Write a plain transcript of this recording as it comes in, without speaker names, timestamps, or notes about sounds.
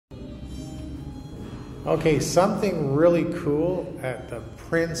Okay, something really cool at the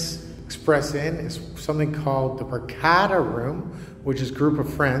Prince Express Inn is something called the Barcata Room, which is a group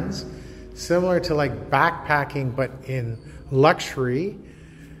of friends, similar to like backpacking but in luxury.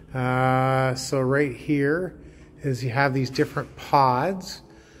 So right here is you have these different pods.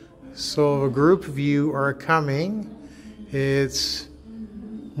 So if a group of you are coming, it's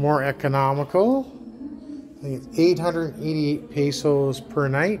more economical. I think it's 888 pesos per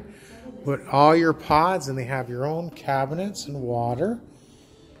night. Put all your pods, and they have your own cabinets and water.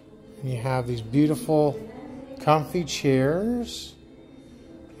 And you have these beautiful comfy chairs.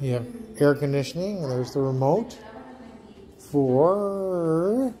 You have air conditioning, and there's the remote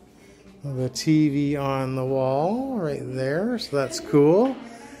for the TV on the wall right there. So that's cool.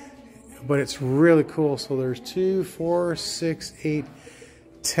 But it's really cool. So there's 2, 4, 6, 8,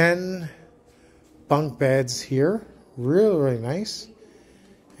 10 bunk beds here. Really, really nice.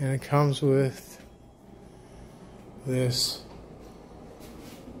 And it comes with this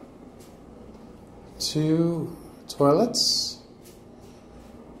 2 toilets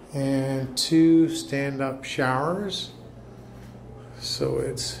and 2 stand-up showers. So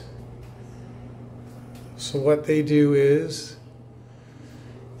what they do is,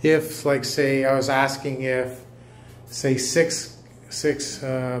 if, like, say I was asking if, say, six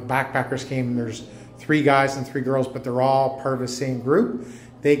backpackers came, and there's 3 guys and 3 girls, but they're all part of the same group,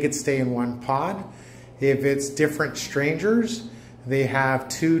 they could stay in one pod. If it's different strangers, they have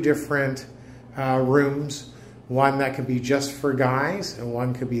 2 different rooms. One that could be just for guys and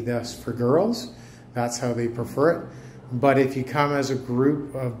one could be just for girls. That's how they prefer it. But if you come as a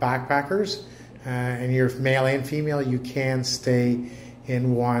group of backpackers and you're male and female, you can stay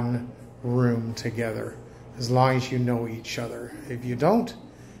in one room together as long as you know each other. If you don't,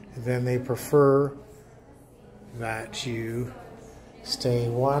 then they prefer that you stay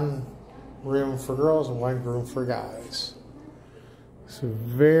one room for girls and one room for guys. So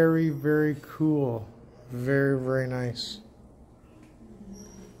very, very cool. Very, very nice.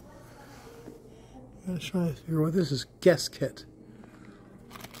 I'm trying to figure out, this is guest kit.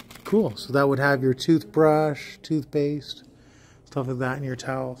 Cool. So that would have your toothbrush, toothpaste, stuff like that, and your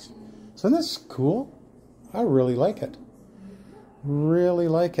towels. So this is cool. I really like it. Really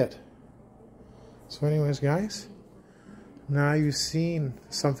like it. So anyways, guys, now you've seen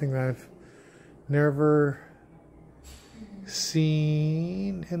something that I've never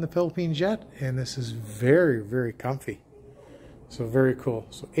seen in the Philippines yet, and this is very, very comfy. So very cool.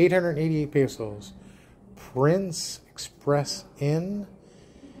 So 888 pesos. Prince Express Inn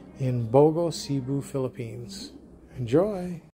in Bogo, Cebu, Philippines. Enjoy.